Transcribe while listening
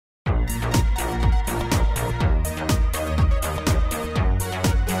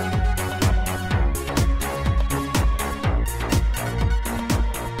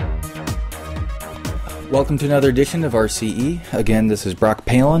Welcome to another edition of RCE. Again, this is Brock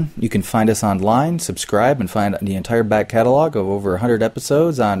Palin. You can find us online, subscribe, and find the entire back catalog of over 100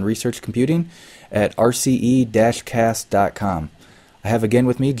 episodes on research computing at rce-cast.com. I have again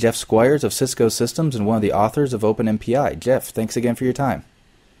with me Jeff Squires of Cisco Systems and one of the authors of OpenMPI. Jeff, thanks again for your time.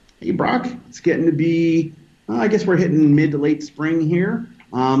 Hey, Brock. It's getting to be, I guess we're hitting mid to late spring here.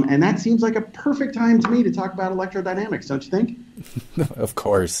 And that seems like a perfect time to me to talk about electrodynamics, don't you think? Of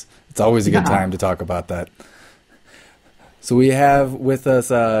course. It's always a good time to talk about that. So we have with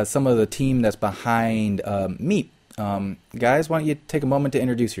us some of the team that's behind Meep. Guys, why don't you take a moment to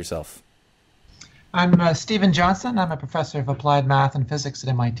introduce yourself? I'm Stephen Johnson. I'm a professor of applied math and physics at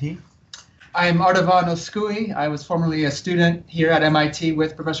MIT. I'm Ardavan Oskooi. I was formerly a student here at MIT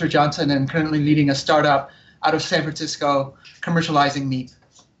with Professor Johnson and currently leading a startup out of San Francisco commercializing Meep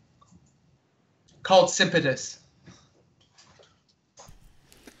called Simpetus.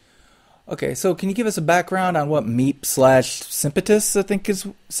 Okay, so can you give us a background on what Meep/Simpetus, I think is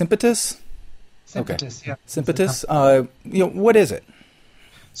Simpetus? Simpetus, yeah. Simpetus. What is it?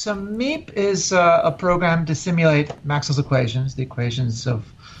 So Meep is a program to simulate Maxwell's equations, the equations of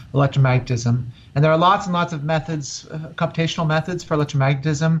electromagnetism. And there are lots and lots of methods, computational methods for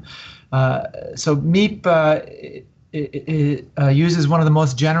electromagnetism. So Meep it uses one of the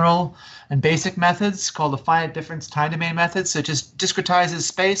most general and basic methods called the finite-difference time domain method. So it just discretizes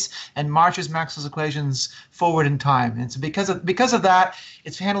space and marches Maxwell's equations forward in time. And so because of that,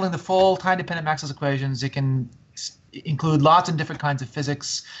 it's handling the full time-dependent Maxwell's equations. It can include lots of different kinds of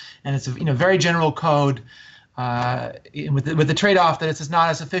physics, and it's a very general code. With the trade-off that it's not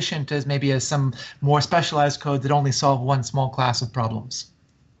as efficient as maybe as some more specialized code that only solve one small class of problems.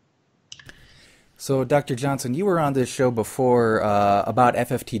 So, Dr. Johnson, you were on this show before about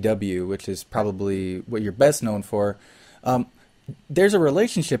FFTW, which is probably what you're best known for. There's a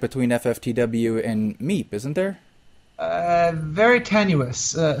relationship between FFTW and Meep, isn't there? Very tenuous.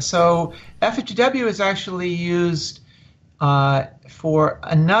 So FFTW is actually used for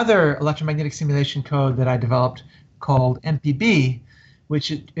another electromagnetic simulation code that I developed called MPB, which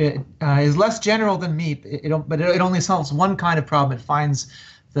is less general than Meep, but it only solves one kind of problem. It finds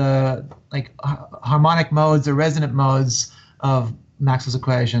the harmonic modes or resonant modes of Maxwell's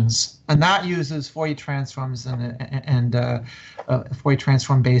equations, and that uses Fourier transforms and Fourier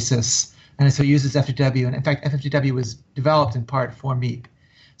transform basis, and so it uses FFTW. And in fact, FFTW was developed in part for Meep.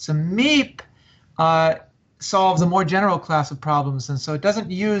 So Meep solves a more general class of problems, and so it doesn't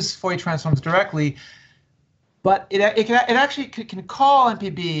use Fourier transforms directly, but it actually can call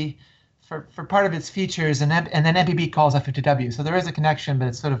MPB for part of its features, and then MPB calls FFTW. So there is a connection, but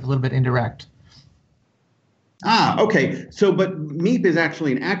it's sort of a little bit indirect. Okay. So, but Meep is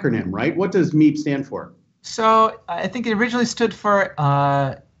actually an acronym, right? What does Meep stand for? So I think it originally stood for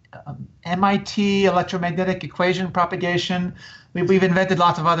MIT Electromagnetic Equation Propagation. We've invented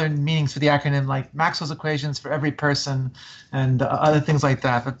lots of other meanings for the acronym, like Maxwell's equations for every person and other things like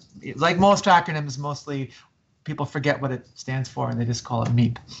that. But like most acronyms, mostly people forget what it stands for and they just call it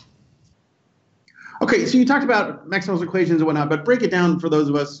Meep. Okay, so you talked about Maxwell's equations and whatnot, but break it down for those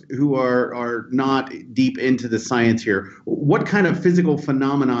of us who are not deep into the science here. What kind of physical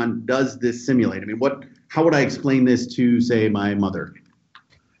phenomenon does this simulate? I mean, how would I explain this to, say, my mother?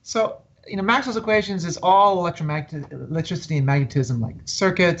 So, Maxwell's equations is all electricity and magnetism, like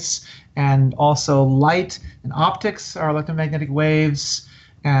circuits, and also light and optics are electromagnetic waves,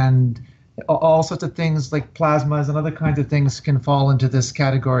 and all sorts of things like plasmas and other kinds of things can fall into this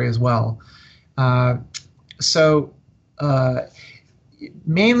category as well.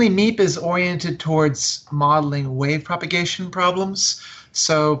 Mainly Meep is oriented towards modeling wave propagation problems.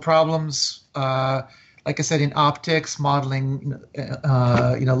 So problems, like I said, in optics, modeling,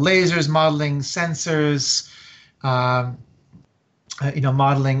 lasers, modeling sensors,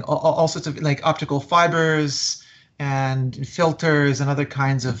 modeling all sorts of like optical fibers and filters and other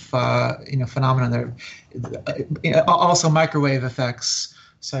kinds of, phenomena. There, also microwave effects.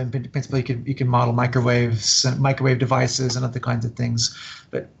 So in principle, you can model microwaves and microwave devices and other kinds of things.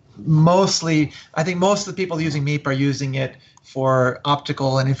 But mostly, I think most of the people using Meep are using it for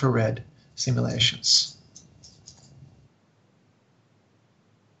optical and infrared simulations.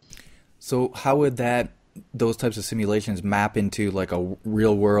 So how would those types of simulations map into like a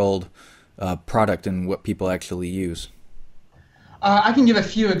real-world product and what people actually use? I can give a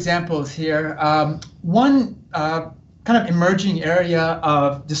few examples here. One kind of emerging area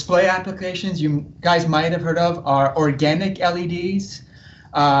of display applications you guys might have heard of are organic LEDs.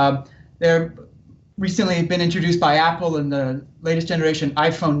 They're recently been introduced by Apple in the latest generation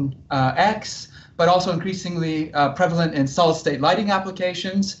iPhone X, but also increasingly prevalent in solid-state lighting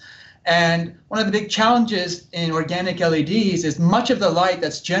applications. And one of the big challenges in organic LEDs is much of the light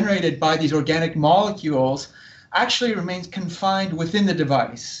that's generated by these organic molecules actually remains confined within the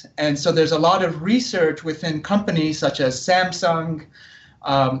device. And so there's a lot of research within companies such as Samsung,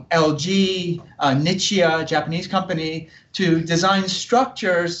 LG, Nichia, a Japanese company, to design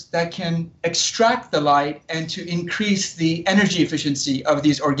structures that can extract the light and to increase the energy efficiency of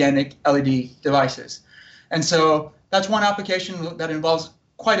these organic LED devices. And so that's one application that involves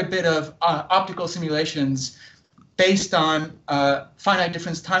quite a bit of optical simulations based on finite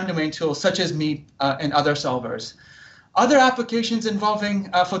difference time domain tools such as Meep and other solvers. Other applications involving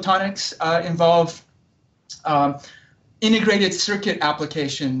photonics involve integrated circuit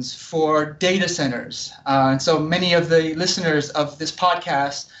applications for data centers. And so many of the listeners of this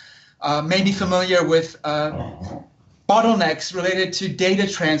podcast may be familiar with bottlenecks related to data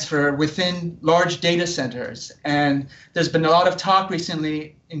transfer within large data centers. And there's been a lot of talk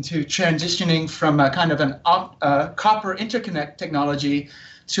recently into transitioning from a kind of an copper interconnect technology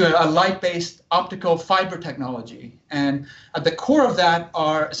to a light-based optical fiber technology. And at the core of that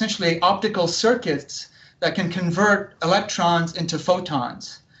are essentially optical circuits that can convert electrons into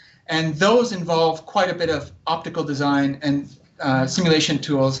photons. And those involve quite a bit of optical design and simulation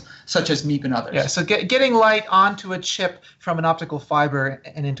tools such as Meep and others. Yeah, so getting light onto a chip from an optical fiber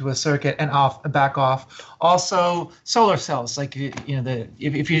and into a circuit and back off. Also, solar cells. Like if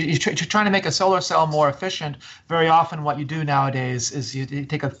you're trying to make a solar cell more efficient, very often what you do nowadays is you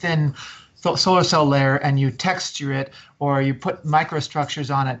take a thin solar cell layer and you texture it, or you put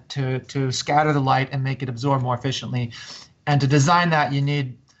microstructures on it to scatter the light and make it absorb more efficiently. And to design that, you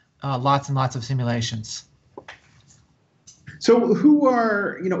need lots and lots of simulations. So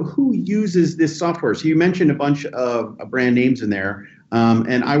who uses this software? So you mentioned a bunch of brand names in there,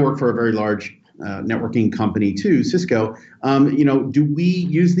 and I work for a very large networking company too, Cisco. Do we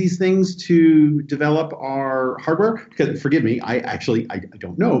use these things to develop our hardware? Because forgive me, I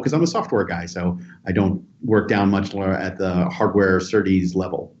don't know because I'm a software guy, so I don't work down much at the hardware SerDes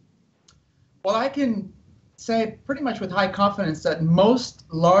level. Well, I can say pretty much with high confidence that most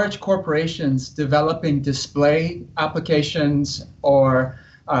large corporations developing display applications or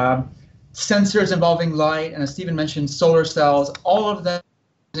sensors involving light, and as Stephen mentioned, solar cells, all of them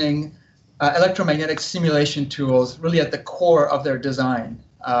using electromagnetic simulation tools really at the core of their design.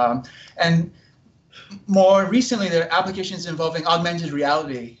 And more recently, there are applications involving augmented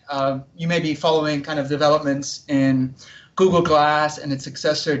reality. You may be following kind of developments in Google Glass and its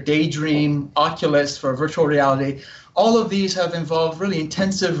successor Daydream, Oculus for virtual reality. All of these have involved really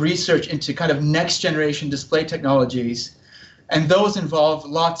intensive research into kind of next generation display technologies. And those involve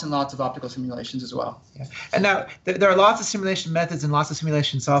lots and lots of optical simulations as well. Yeah. And now there are lots of simulation methods and lots of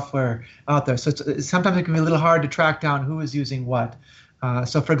simulation software out there. So sometimes it can be a little hard to track down who is using what.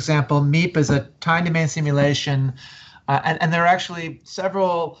 So for example, Meep is a time domain simulation. And there are actually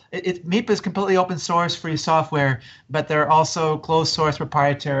several. Meep is completely open source free software, but there are also closed source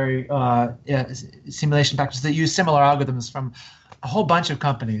proprietary simulation packages that use similar algorithms from a whole bunch of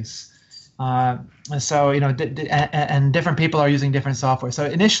companies. So and different people are using different software. So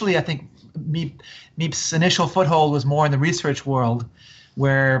initially, I think Meep's initial foothold was more in the research world,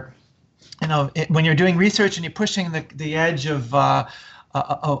 where when you're doing research and you're pushing the edge of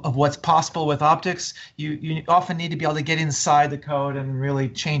what's possible with optics, you often need to be able to get inside the code and really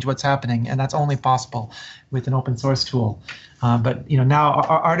change what's happening, and that's only possible with an open source tool. But now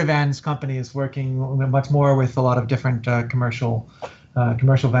Ardavan's company is working much more with a lot of different commercial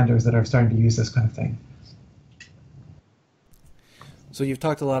vendors that are starting to use this kind of thing. So you've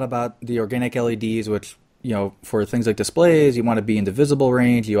talked a lot about the organic LEDs, which for things like displays, you want to be in the visible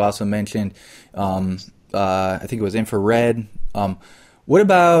range. You also mentioned, I think it was infrared. What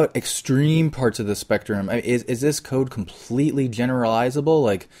about extreme parts of the spectrum? Is this code completely generalizable?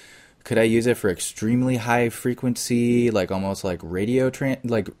 Like, could I use it for extremely high frequency, like almost like radio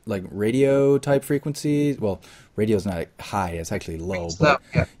type frequencies? Well, radio's not high; it's actually low. But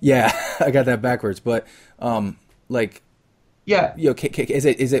yeah, I got that backwards. But is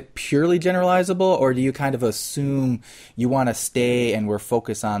it purely generalizable, or do you kind of assume you want to stay and we're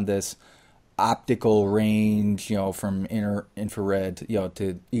focused on this optical range, from infrared,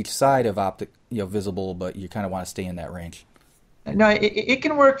 to each side of visible, but you kind of want to stay in that range? No, it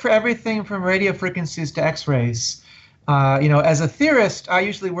can work for everything from radio frequencies to X-rays. As a theorist, I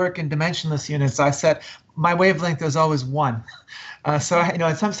usually work in dimensionless units. I set my wavelength is always 1. So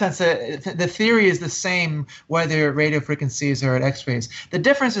in some sense, the theory is the same whether radio frequencies or at X-rays. The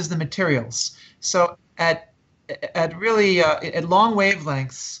difference is the materials. So at long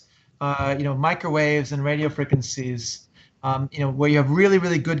wavelengths, microwaves and radio frequencies, where you have really,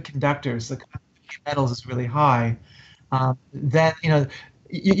 really good conductors, the metals is really high, then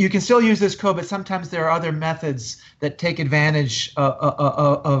you can still use this code, but sometimes there are other methods that take advantage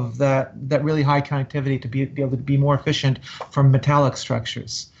of that really high conductivity to be able to be more efficient from metallic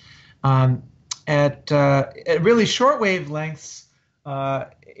structures. At really short wavelengths,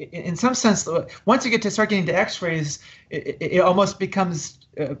 in some sense, once you start getting to X-rays, it almost becomes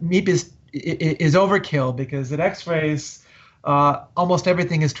MEEP is overkill, because at X-rays, almost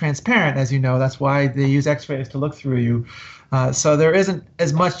everything is transparent, as you know. That's why they use X-rays to look through you. So there isn't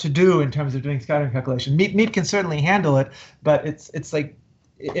as much to do in terms of doing scattering calculation. MEEP can certainly handle it, but it's like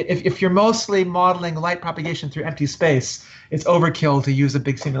if you're mostly modeling light propagation through empty space, it's overkill to use a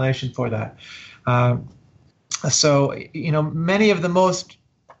big simulation for that. So many of the most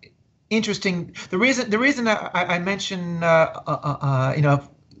interesting. The reason I mention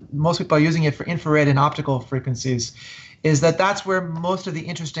most people are using it for infrared and optical frequencies is that that's where most of the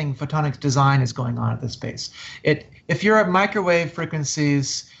interesting photonics design is going on at this space. If you're at microwave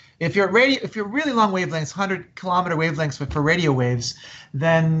frequencies, if you're really long wavelengths, 100-kilometer wavelengths for radio waves,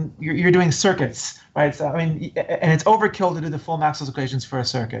 then you're doing circuits, right? So, and it's overkill to do the full Maxwell's equations for a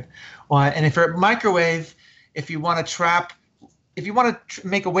circuit. And if you're at microwave, if you want to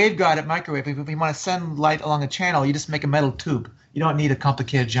make a waveguide at microwave, if you want to send light along a channel, you just make a metal tube. You don't need a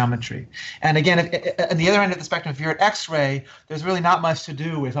complicated geometry. And again, at the other end of the spectrum, if you're at X-ray, there's really not much to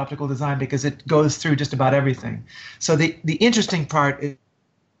do with optical design because it goes through just about everything. So the interesting part is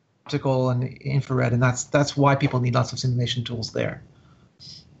optical and infrared, and that's why people need lots of simulation tools there.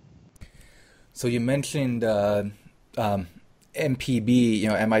 So you mentioned MPB,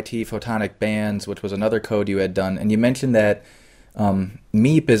 MIT photonic bands, which was another code you had done, and you mentioned that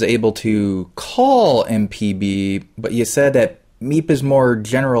MEEP is able to call MPB, but you said that MEEP is more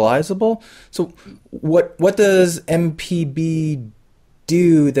generalizable. So what does MPB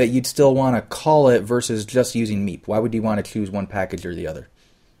do that you'd still want to call it versus just using MEEP? Why would you want to choose one package or the other?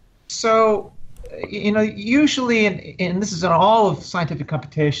 So, usually, and this is in all of scientific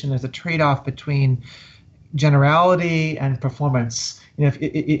computation, there's a trade-off between generality and performance,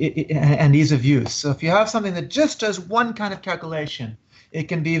 and ease of use. So if you have something that just does one kind of calculation, it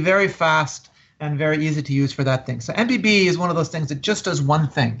can be very fast and very easy to use for that thing. So MPB is one of those things that just does one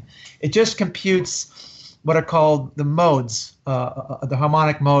thing. It just computes what are called the modes, the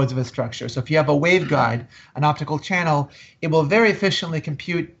harmonic modes of a structure. So if you have a waveguide, an optical channel, it will very efficiently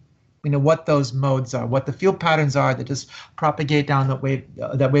compute what those modes are, what the field patterns are that just propagate down that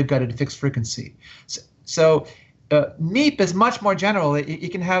waveguide at a fixed frequency. So MEEP is much more general. You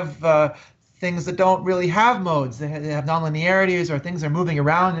can have things that don't really have modes. They have nonlinearities, or things are moving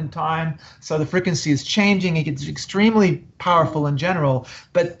around in time, so the frequency is changing. It gets extremely powerful in general.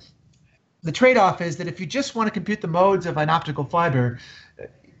 But the trade-off is that if you just want to compute the modes of an optical fiber,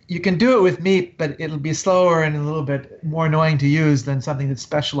 you can do it with MEEP, but it'll be slower and a little bit more annoying to use than something that's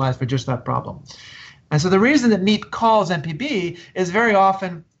specialized for just that problem. And so the reason that MEEP calls MPB is very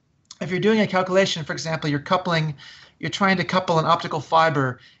often, if you're doing a calculation, for example, you're trying to couple an optical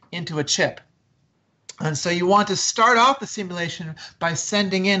fiber into a chip. And so you want to start off the simulation by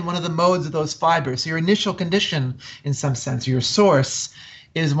sending in one of the modes of those fibers. So your initial condition, in some sense, your source,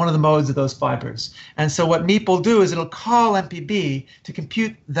 is one of the modes of those fibers. And so what MEEP will do is it'll call MPB to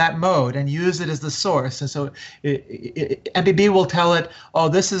compute that mode and use it as the source. And so MPB will tell it, oh,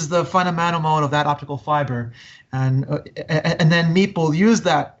 this is the fundamental mode of that optical fiber. And then MEEP will use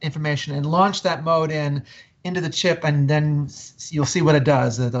that information and launch that mode into the chip, and then you'll see what it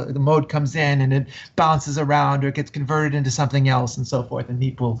does. The mode comes in and it bounces around, or it gets converted into something else, and so forth. And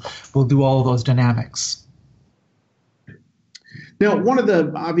MEEP will do all of those dynamics. Now, one of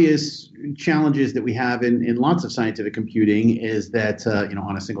the obvious challenges that we have in lots of scientific computing is that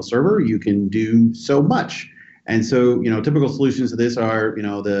on a single server you can do so much. And so, typical solutions to this are,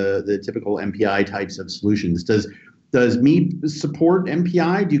 the typical MPI types of solutions. Does MEEP support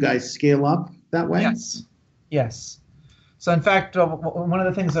MPI? Do you guys scale up that way? Yes. So in fact, one of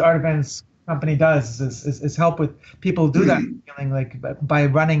the things that Ardavan's company does is help with people do that scaling, like by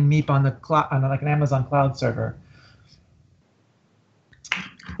running MEEP on the cloud, on like an Amazon cloud server.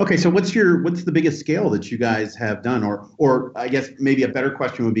 Okay, so what's the biggest scale that you guys have done, or I guess maybe a better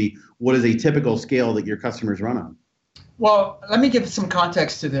question would be, what is a typical scale that your customers run on? Well, let me give some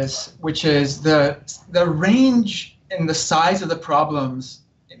context to this, which is the range and the size of the problems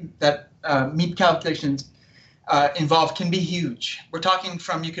that MEEP calculations involved can be huge. We're talking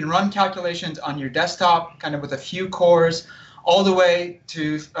from, you can run calculations on your desktop kind of with a few cores, all the way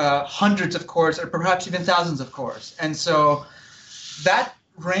to hundreds of cores, or perhaps even thousands of cores. And so that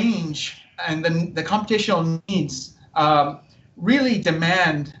range and the computational needs really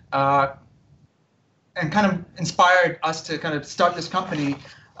demand and kind of inspired us to kind of start this company,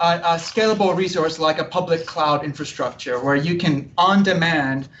 a scalable resource like a public cloud infrastructure where you can, on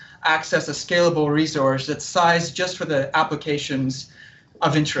demand, access a scalable resource that's sized just for the applications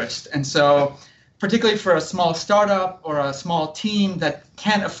of interest. And so, particularly for a small startup or a small team that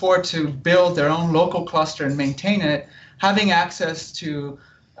can't afford to build their own local cluster and maintain it, having access to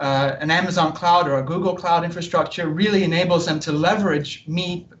an Amazon cloud or a Google cloud infrastructure really enables them to leverage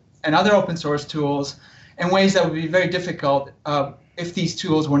Meep and other open source tools in ways that would be very difficult if these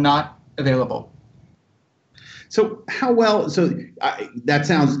tools were not available. So that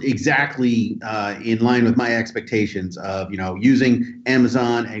sounds exactly in line with my expectations of, using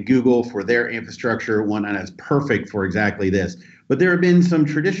Amazon and Google for their infrastructure. One that's perfect for exactly this. But there have been some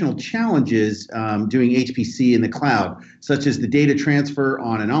traditional challenges doing HPC in the cloud, such as the data transfer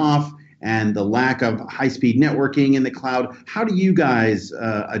on and off and the lack of high-speed networking in the cloud. How do you guys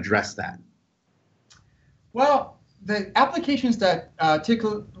address that? Well, the applications that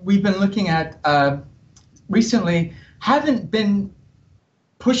we've been looking at recently haven't been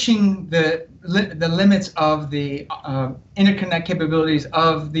pushing the limits of the interconnect capabilities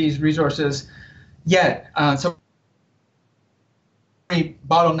of these resources yet. So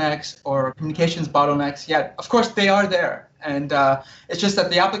bottlenecks or communications bottlenecks yet. Of course, they are there. And it's just that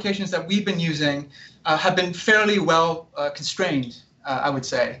the applications that we've been using have been fairly well constrained, I would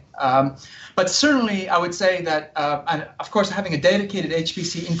say. But certainly, I would say that, and of course, having a dedicated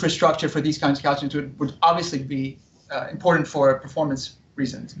HPC infrastructure for these kinds of calculations would obviously be important for performance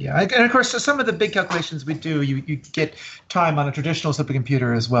reasons. Yeah, and of course, so some of the big calculations we do, you get time on a traditional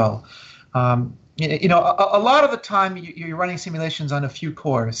supercomputer as well. A lot of the time you're running simulations on a few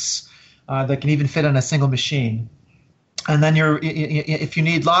cores that can even fit on a single machine. And then if you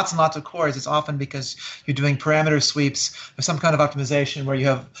need lots and lots of cores, it's often because you're doing parameter sweeps or some kind of optimization where you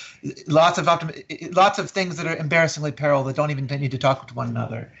have lots of things that are embarrassingly parallel that don't even need to talk to one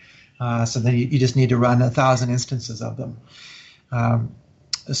another. So then you just need to run 1,000 instances of them. And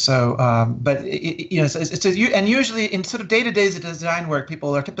usually in sort of day-to-day design work,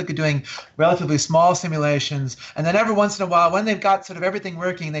 people are typically doing relatively small simulations, and then every once in a while, when they've got sort of everything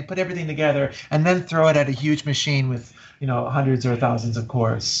working, they put everything together and then throw it at a huge machine with hundreds or thousands of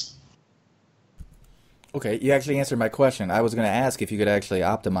cores. Okay, you actually answered my question. I was going to ask if you could actually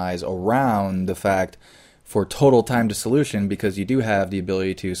optimize around the fact for total time to solution, because you do have the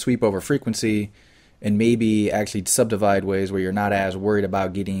ability to sweep over frequency and maybe actually subdivide ways where you're not as worried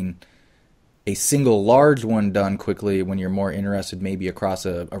about getting a single large one done quickly when you're more interested maybe across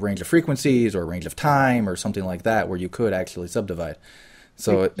a range of frequencies or a range of time or something like that where you could actually subdivide.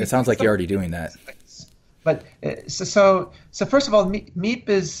 So it sounds like you're already doing that. But so first of all, Meep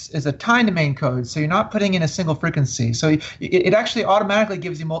is a time domain code, so you're not putting in a single frequency. So it actually automatically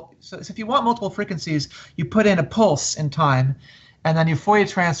gives you so if you want multiple frequencies, you put in a pulse in time, and then you Fourier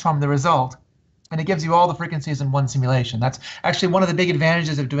transform the result, and it gives you all the frequencies in one simulation. That's actually one of the big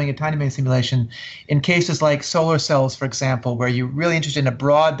advantages of doing a time domain simulation in cases like solar cells, for example, where you're really interested in a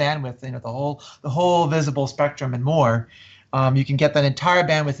broad bandwidth, the whole visible spectrum and more. You can get that entire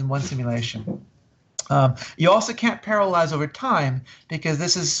bandwidth in one simulation. You also can't parallelize over time because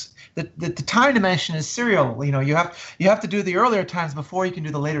this is the time dimension is serial. You have to do the earlier times before you can do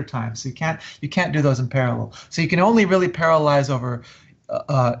the later times. So you can't do those in parallel. So you can only really parallelize over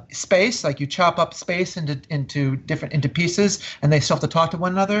space, like you chop up space into pieces, and they still have to talk to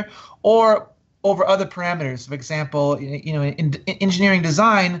one another, or over other parameters. For example, in engineering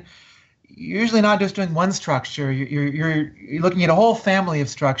design, you're usually not just doing one structure. You're looking at a whole family of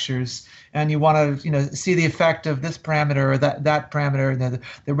structures, and you want to see the effect of this parameter or that parameter,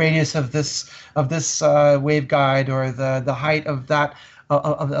 the radius of this waveguide, or the height of that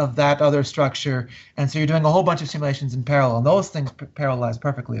other structure. And so you're doing a whole bunch of simulations in parallel, and those things parallelize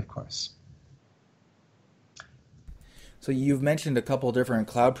perfectly, of course. So you've mentioned a couple different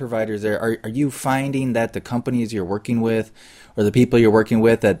cloud providers there. Are you finding that the companies you're working with or the people you're working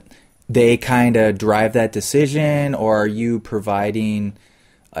with, that they kind of drive that decision, or are you providing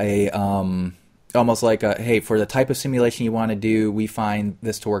a almost like a, hey, for the type of simulation you want to do, we find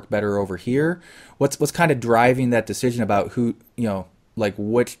this to work better over here? What's kind of driving that decision about who, like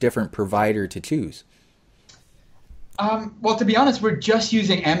which different provider to choose? Well, to be honest, we're just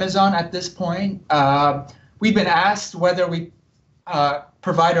using Amazon at this point. We've been asked whether we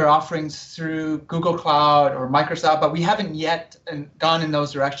provide our offerings through Google Cloud or Microsoft, but we haven't yet gone in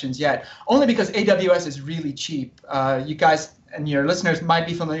those directions yet, only because AWS is really cheap. You guys and your listeners might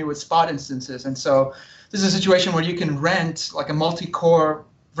be familiar with spot instances, and so this is a situation where you can rent like a multi-core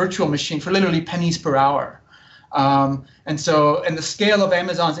virtual machine for literally pennies per hour. And the scale of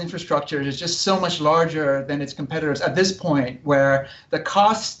Amazon's infrastructure is just so much larger than its competitors at this point, where the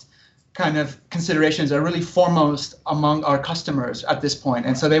cost kind of considerations are really foremost among our customers at this point.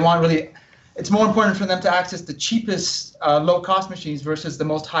 And so they want really, it's more important for them to access the cheapest low-cost machines versus the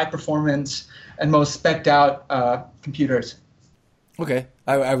most high-performance and most spec'd out computers. Okay,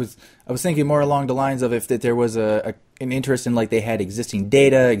 I was thinking more along the lines of if that there was an interest in, like, they had existing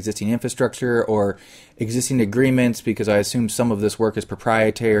data, existing infrastructure, or existing agreements, because I assume some of this work is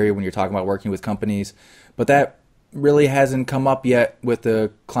proprietary when you're talking about working with companies, but that really hasn't come up yet with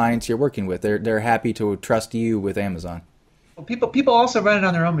the clients you're working with. They're happy to trust you with Amazon. Well, people also run it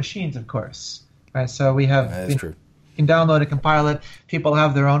on their own machines, of course, right? So we have That's true. You can download it, compile it. People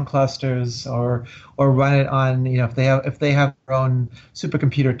have their own clusters, or run it on, if they have their own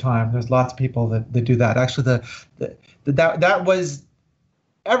supercomputer time. There's lots of people that do that. Actually, that was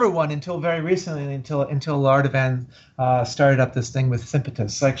everyone until very recently, until Ardavan started up this thing with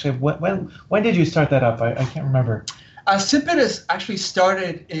Sympatus. Actually, when did you start that up? I can't remember. Sympatus actually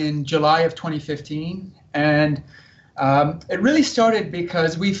started in July of 2015, and it really started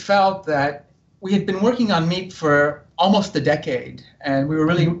because we felt that we had been working on Meep for almost a decade, and we were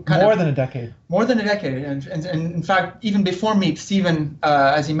really more than a decade. More than a decade, and in fact, even before Meep, Stephen,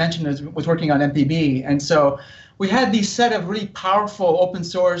 as he mentioned, was working on MPB, and so we had these set of really powerful open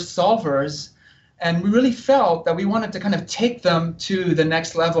source solvers, and we really felt that we wanted to kind of take them to the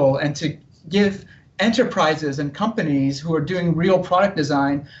next level and to give enterprises and companies who are doing real product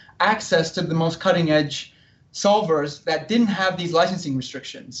design access to the most cutting edge solvers that didn't have these licensing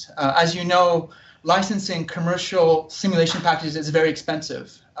restrictions. As you know, licensing commercial simulation packages is very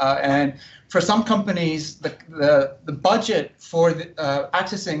expensive. And for some companies, the budget for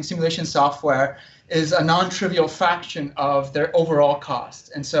accessing simulation software is a non-trivial fraction of their overall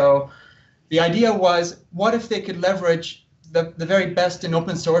cost. And so the idea was, what if they could leverage the very best in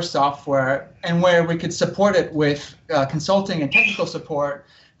open source software, and where we could support it with consulting and technical support,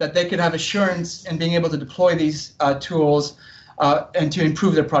 that they could have assurance in being able to deploy these tools and to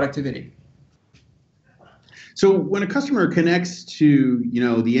improve their productivity. So when a customer connects to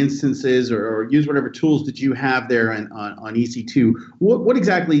the instances or use whatever tools that you have there on EC2, what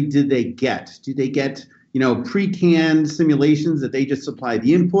exactly did they get? Do they get pre-canned simulations that they just supply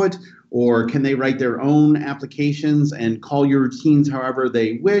the input, or can they write their own applications and call your routines however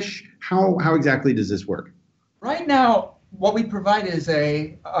they wish? How exactly does this work? Right now, what we provide is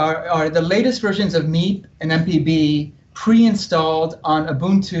are the latest versions of Meep and MPB pre-installed on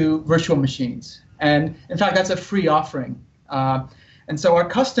Ubuntu virtual machines. And in fact, that's a free offering. And so our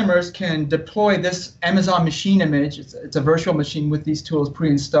customers can deploy this Amazon machine image. It's a virtual machine with these tools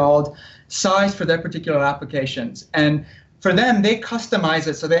pre-installed, sized for their particular applications. And for them, they customize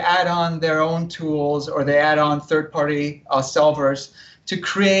it. So they add on their own tools, or they add on third-party solvers to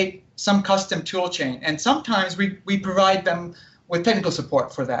create some custom tool chain. And sometimes we provide them with technical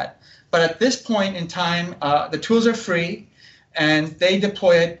support for that. But at this point in time, the tools are free, and they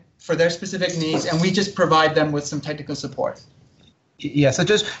deploy it for their specific needs, and we just provide them with some technical support. Yeah, so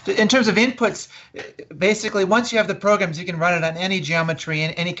just in terms of inputs, basically once you have the programs, you can run it on any geometry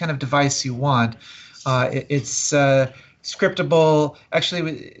and any kind of device you want. It's scriptable.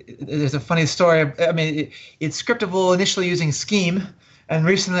 Actually, there's a funny story. I mean, it's scriptable initially using Scheme, and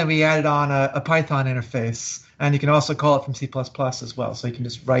recently we added on a Python interface, and you can also call it from C++ as well. So you can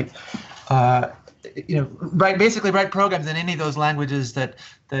just write programs in any of those languages that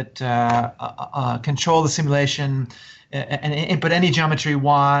control the simulation and input any geometry you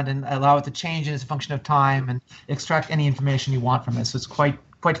want, and allow it to change as a function of time and extract any information you want from it. So it's quite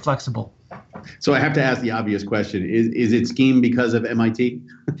flexible. So I have to ask the obvious question: Is it Scheme because of MIT?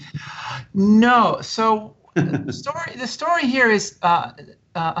 No. So the story here is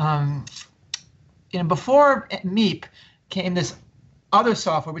before Meep came this other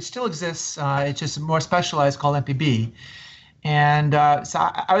software which still exists. It's just more specialized, called MPB. And so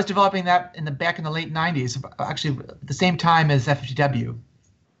I was developing that back in the late 90s, actually at the same time as FFTW.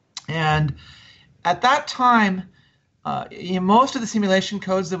 And at that time, most of the simulation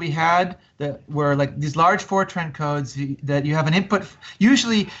codes that we had that were like these large Fortran codes that you have an input,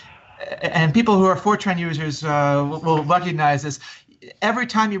 usually, and people who are Fortran users will recognize this. Every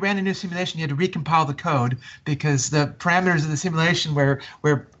time you ran a new simulation, you had to recompile the code because the parameters of the simulation were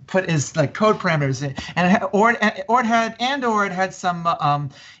put as like code parameters, and it had some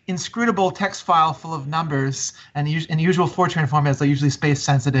inscrutable text file full of numbers, and in the usual Fortran formats, they're usually space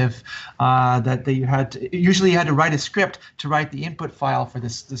sensitive. That you had to write a script to write the input file for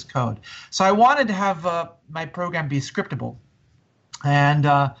this code. So I wanted to have my program be scriptable, and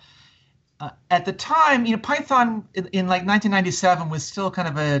at the time, Python in like 1997 was still kind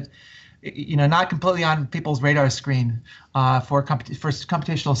of a, not completely on people's radar screen for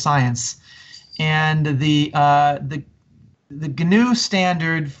computational science, and the GNU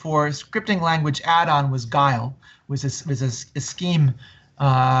standard for scripting language add-on was Guile, was a scheme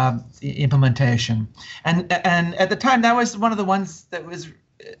implementation, and at the time that was one of the ones that was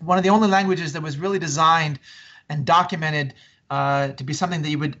one of the only languages that was really designed and documented to be something that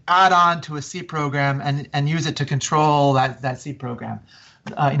you would add on to a C program and use it to control that C program.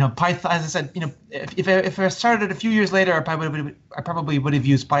 Python, as I said, if I started a few years later, I probably would have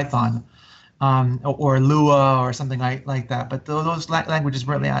used Python or Lua or something like that. But those languages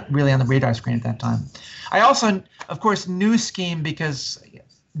weren't really on the radar screen at that time. I also, of course, knew Scheme because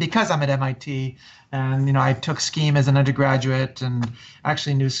I'm at MIT, and I took Scheme as an undergraduate, and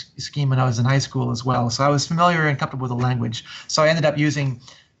actually knew Scheme when I was in high school as well. So I was familiar and comfortable with the language. So I ended up using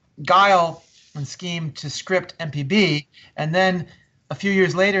Guile and Scheme to script MPB, and then a few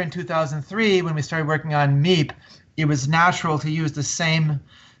years later, in 2003, when we started working on Meep, it was natural to use the same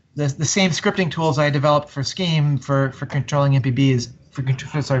scripting tools I developed for Scheme for controlling MPB for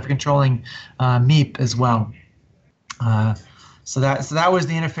controlling Meep as well. So that was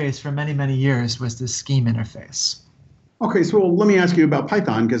the interface for many, many years, was the Scheme interface. Okay, so let me ask you about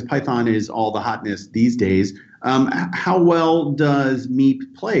Python, because Python is all the hotness these days. How well does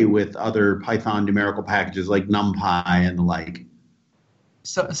Meep play with other Python numerical packages like NumPy and the like?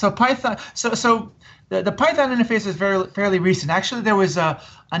 So Python. So the Python interface is fairly recent. Actually, there was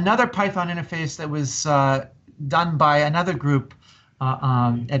another Python interface that was done by another group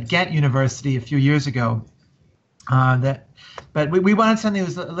at Ghent University a few years ago. But we wanted something that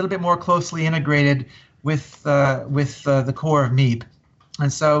was a little bit more closely integrated with the core of Meep,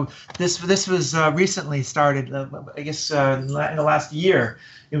 and so this was recently started. I guess in the last year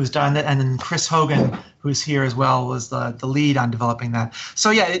it was done, and then Chris Hogan, who's here as well, was the lead on developing that. So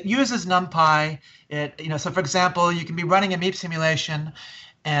yeah, it uses NumPy. So for example, you can be running a Meep simulation,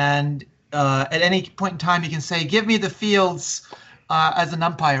 and at any point in time, you can say, "Give me the fields as a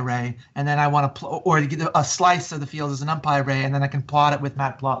NumPy array," and then I want to or a slice of the fields as a NumPy array, and then I can plot it with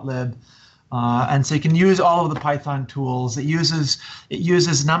matplotlib. And so you can use all of the Python tools. It uses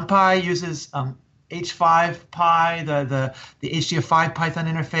NumPy, uses H5Py, the HDF5 Python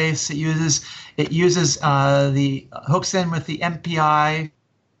interface. It uses the hooks in with the MPI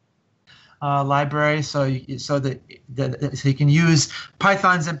library, so you can use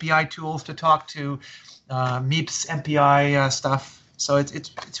Python's MPI tools to talk to Meep's MPI stuff. So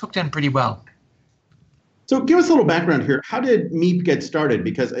it's hooked in pretty well. So give us a little background here. How did Meep get started?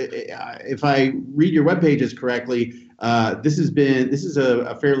 Because if I read your web pages correctly, this is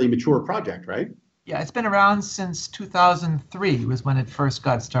a fairly mature project, right? Yeah, it's been around since 2003 was when it first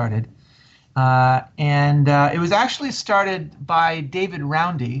got started. And it was actually started by David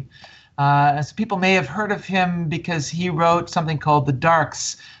Roundy. So people may have heard of him because he wrote something called the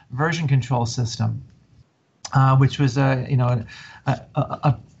DARCS version control system, which was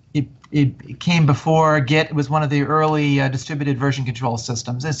it came before Git. It was one of the early distributed version control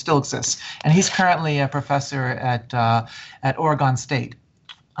systems. It still exists, and he's currently a professor at Oregon State.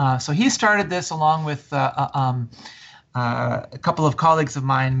 So he started this along with a couple of colleagues of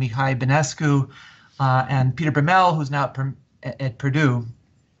mine, Mihai Bănescu and Peter Bremel, who's now at Purdue,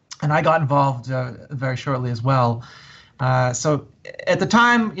 and I got involved very shortly as well. So at the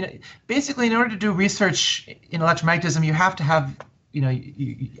time, basically, in order to do research in electromagnetism, you have to have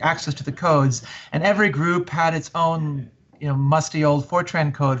access to the codes, and every group had its own musty old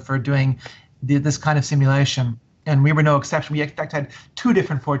Fortran code for doing this kind of simulation, and we were no exception. We in fact had two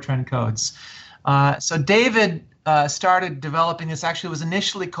different Fortran codes. So David started developing this. Actually, it was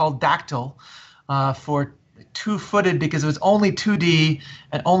initially called Dactyl for two-footed because it was only 2D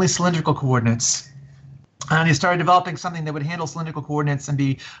and only cylindrical coordinates. And he started developing something that would handle cylindrical coordinates and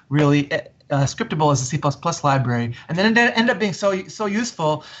be really scriptable as a C++ library. And then it ended up being so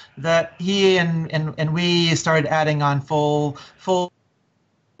useful that he and we started adding on full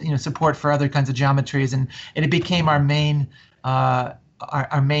support for other kinds of geometries, and it became our main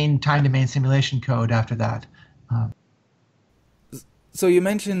time-domain simulation code after that. So you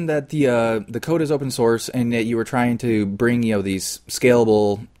mentioned that the code is open source, and that you were trying to bring these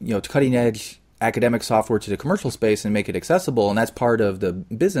scalable cutting edge academic software to the commercial space and make it accessible, and that's part of the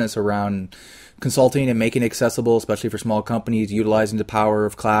business around consulting and making it accessible, especially for small companies, utilizing the power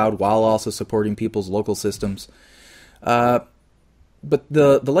of cloud while also supporting people's local systems. But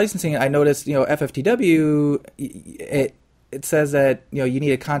the licensing, I noticed, FFTW, it says that you need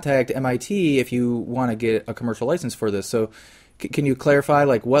to contact MIT if you want to get a commercial license for this. So Can you clarify,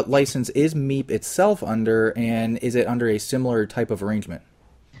 like, what license is Meep itself under, and is it under a similar type of arrangement?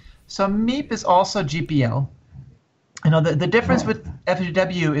 So Meep is also GPL. The difference with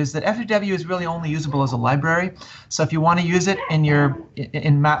FFTW is that FFTW is really only usable as a library. So if you want to use it in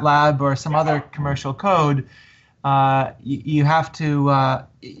MATLAB or some other commercial code, you have to,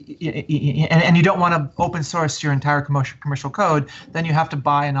 and you don't want to open source your entire commercial code, then you have to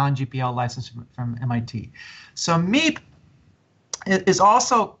buy a non-GPL license from MIT. So Meep is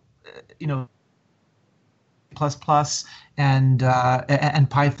also, plus and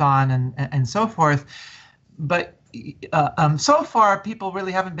Python and so forth, but so far people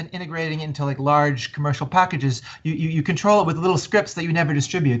really haven't been integrating into like large commercial packages. You control it with little scripts that you never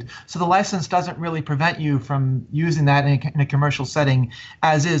distribute, so the license doesn't really prevent you from using that in a commercial setting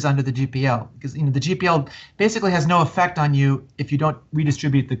as is under the GPL, because the GPL basically has no effect on you if you don't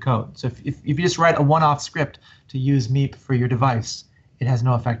redistribute the code. So if you just write a one-off script to use Meep for your device, it has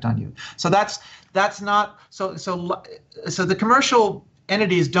no effect on you. So that's not so the commercial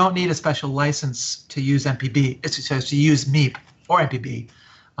entities don't need a special license to use MPB, to use Meep or MPB.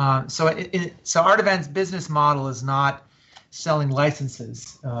 So Ardavan's business model is not selling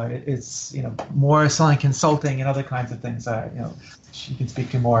licenses. It's more selling consulting and other kinds of things. She can speak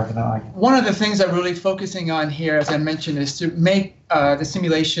to more than I can. One of the things that we're really focusing on here, as I mentioned, is to make the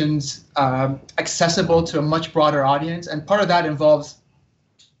simulations accessible to a much broader audience, and part of that involves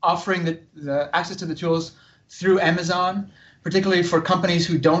offering the access to the tools through Amazon, particularly for companies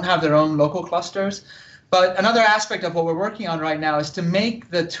who don't have their own local clusters. But another aspect of what we're working on right now is to make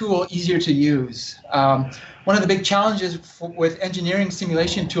the tool easier to use. One of the big challenges with engineering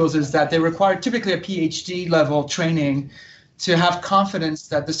simulation tools is that they require typically a PhD level training to have confidence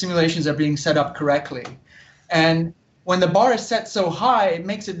that the simulations are being set up correctly. And when the bar is set so high, it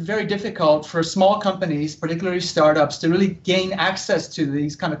makes it very difficult for small companies, particularly startups, to really gain access to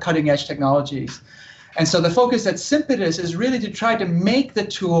these kind of cutting edge technologies. And so the focus at Simpetus is really to try to make the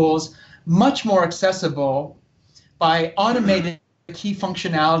tools much more accessible by automating the key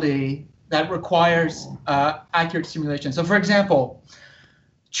functionality that requires accurate simulation. So for example,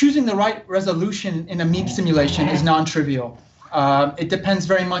 choosing the right resolution in a Meep simulation is non-trivial. It depends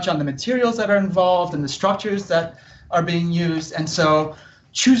very much on the materials that are involved and the structures that are being used. And so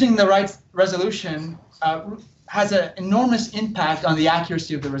choosing the right resolution has an enormous impact on the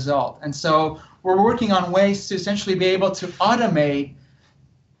accuracy of the result. And so we're working on ways to essentially be able to automate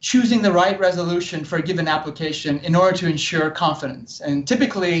choosing the right resolution for a given application in order to ensure confidence. And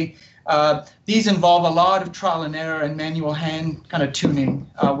typically, these involve a lot of trial and error and manual hand kind of tuning,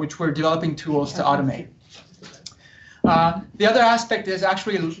 which we're developing tools to automate. The other aspect is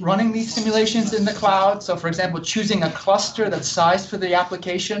actually running these simulations in the cloud. So for example, choosing a cluster that's sized for the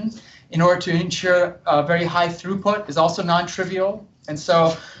application in order to ensure very high throughput is also non-trivial. And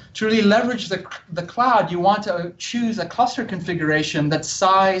so to really leverage the cloud, you want to choose a cluster configuration that's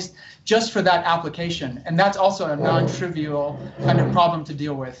sized just for that application. And that's also a non-trivial kind of problem to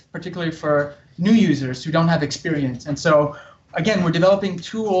deal with, particularly for new users who don't have experience. And so, again, we're developing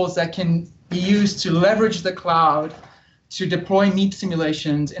tools that can be used to leverage the cloud to deploy Meep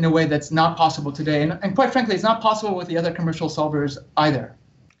simulations in a way that's not possible today. And quite frankly, it's not possible with the other commercial solvers either.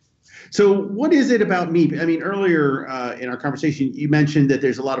 So what is it about Meep? I mean, earlier in our conversation, you mentioned that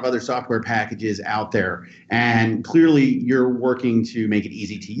there's a lot of other software packages out there, and clearly you're working to make it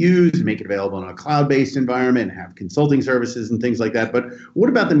easy to use, make it available in a cloud-based environment, have consulting services and things like that. But what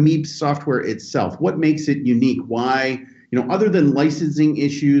about the Meep software itself? What makes it unique? Why, other than licensing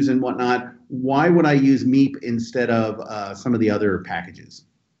issues and whatnot, why would I use Meep instead of some of the other packages?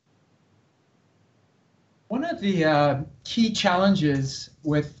 One of the key challenges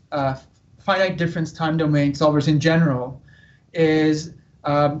with finite difference time domain solvers in general is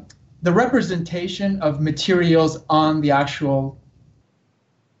the representation of materials on the actual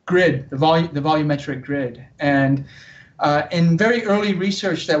grid, the volumetric grid. And in very early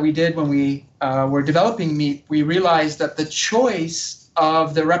research that we did when we were developing Meep, we realized that the choice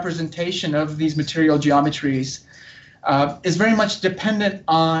of the representation of these material geometries is very much dependent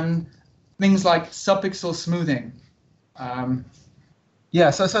on things like subpixel smoothing. Yeah,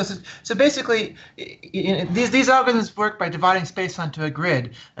 so basically, these algorithms work by dividing space onto a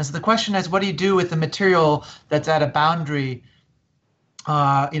grid. And so the question is, what do you do with the material that's at a boundary? You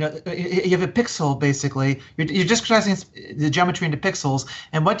have a pixel, basically. You're discretizing the geometry into pixels.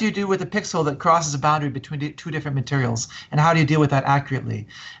 And what do you do with a pixel that crosses a boundary between two different materials? And how do you deal with that accurately?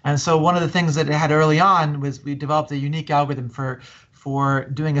 And so one of the things that it had early on was we developed a unique algorithm for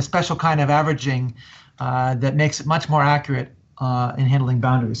doing a special kind of averaging that makes it much more accurate in handling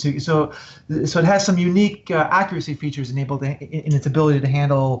boundaries. So it has some unique accuracy features in its ability to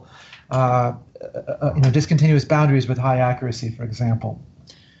handle discontinuous boundaries with high accuracy, for example.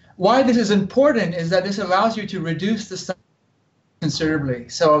 Why this is important is that this allows you to reduce the size considerably.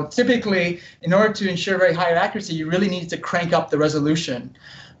 So typically, in order to ensure very high accuracy, you really need to crank up the resolution.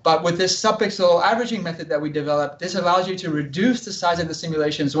 But with this subpixel averaging method that we developed, this allows you to reduce the size of the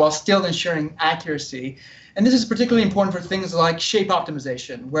simulations while still ensuring accuracy. And this is particularly important for things like shape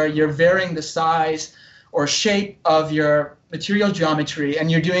optimization, where you're varying the size or shape of your material geometry,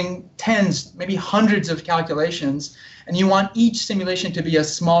 and you're doing tens, maybe hundreds of calculations, and you want each simulation to be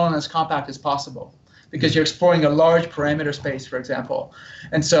as small and as compact as possible, because you're exploring a large parameter space, for example.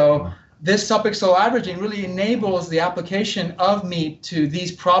 And so this subpixel averaging really enables the application of Meep to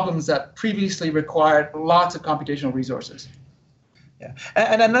these problems that previously required lots of computational resources. Yeah,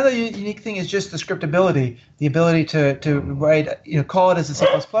 and another unique thing is just the scriptability, the ability to write, call it as a C++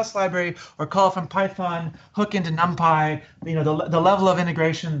 library or call it from Python, hook into NumPy. The level of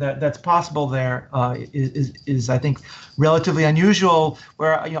integration that's possible there is I think relatively unusual.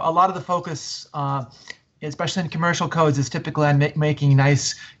 Where a lot of the focus, especially in commercial codes, is typically on making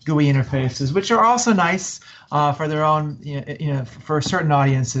nice GUI interfaces, which are also nice for their own, for certain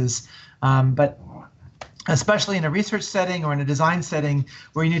audiences, but especially in a research setting or in a design setting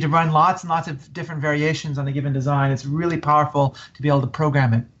where you need to run lots and lots of different variations on a given design, it's really powerful to be able to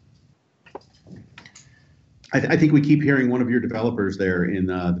program it. I think we keep hearing one of your developers there in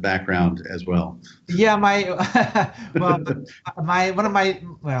the background as well. Yeah, my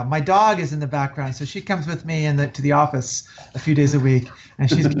dog is in the background, so she comes with me to the office a few days a week, and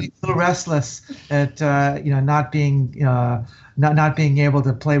she's getting a little restless at not being able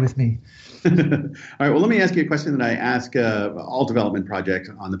to play with me. All right. Well, let me ask you a question that I ask all development projects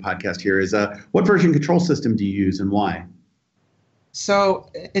on the podcast here is, what version control system do you use and why? So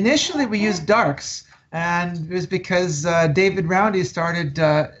initially we used Darks, and it was because David Roundy started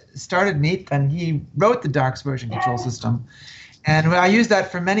Meep, and he wrote the Darks version control system. And I used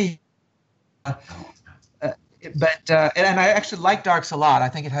that for many and I actually like Darks a lot. I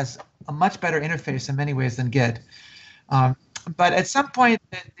think it has a much better interface in many ways than Git. But at some point,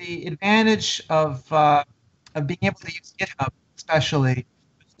 the advantage of being able to use GitHub, especially,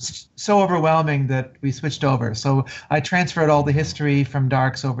 was so overwhelming that we switched over. So I transferred all the history from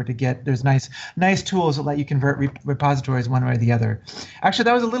Darks over to Git. There's nice tools that let you convert repositories one way or the other. Actually,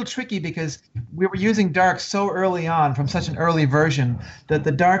 that was a little tricky because we were using Darks so early on, from such an early version, that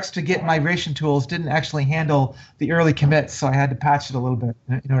the Darks to Git migration tools didn't actually handle the early commits. So I had to patch it a little bit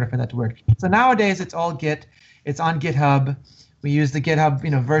in order for that to work. So nowadays, it's all Git. It's on GitHub. We use the GitHub,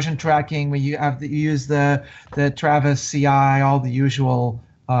 version tracking. We use the Travis CI, all the usual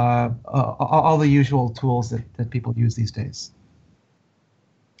tools that people use these days.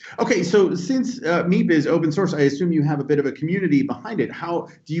 Okay, so since Meep is open source, I assume you have a bit of a community behind it. How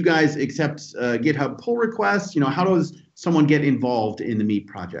do you guys accept GitHub pull requests? How does someone get involved in the Meep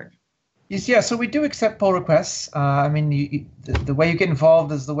project? Yeah, so we do accept pull requests. The way you get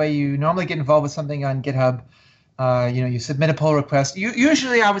involved is the way you normally get involved with something on GitHub. You submit a pull request.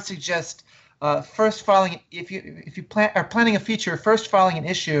 Usually, I would suggest first filing, if you are planning a feature, first filing an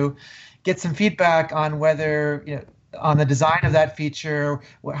issue, get some feedback on whether on the design of that feature,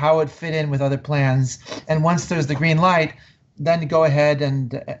 how it would fit in with other plans, and once there's the green light, then go ahead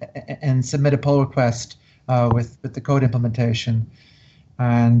and submit a pull request with the code implementation.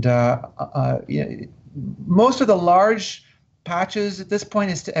 And most of the large patches at this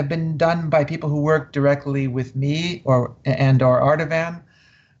point have been done by people who work directly with me or Ardavan,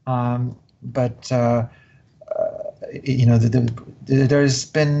 there's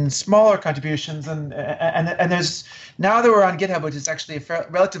been smaller contributions, and there's now that we're on GitHub, which is actually a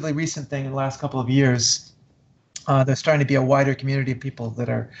relatively recent thing in the last couple of years. There's starting to be a wider community of people that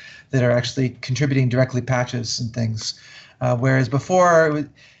are actually contributing directly patches and things, whereas before.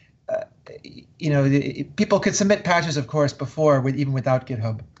 People could submit patches, of course, before, even without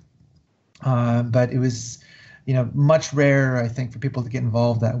GitHub. But it was, much rarer, I think, for people to get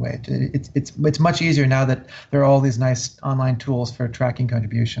involved that way. It's much easier now that there are all these nice online tools for tracking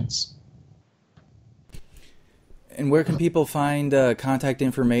contributions. And where can people find contact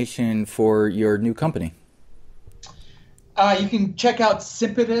information for your new company? You can check out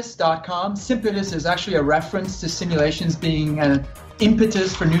Simpetus.com. Simpetus is actually a reference to simulations being an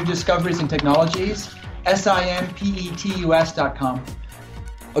impetus for new discoveries and technologies. Simpetus.com.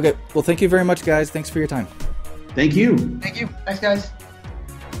 Okay, well, thank you very much, guys. Thanks for your time. Thank you. Thank you. Thanks, guys.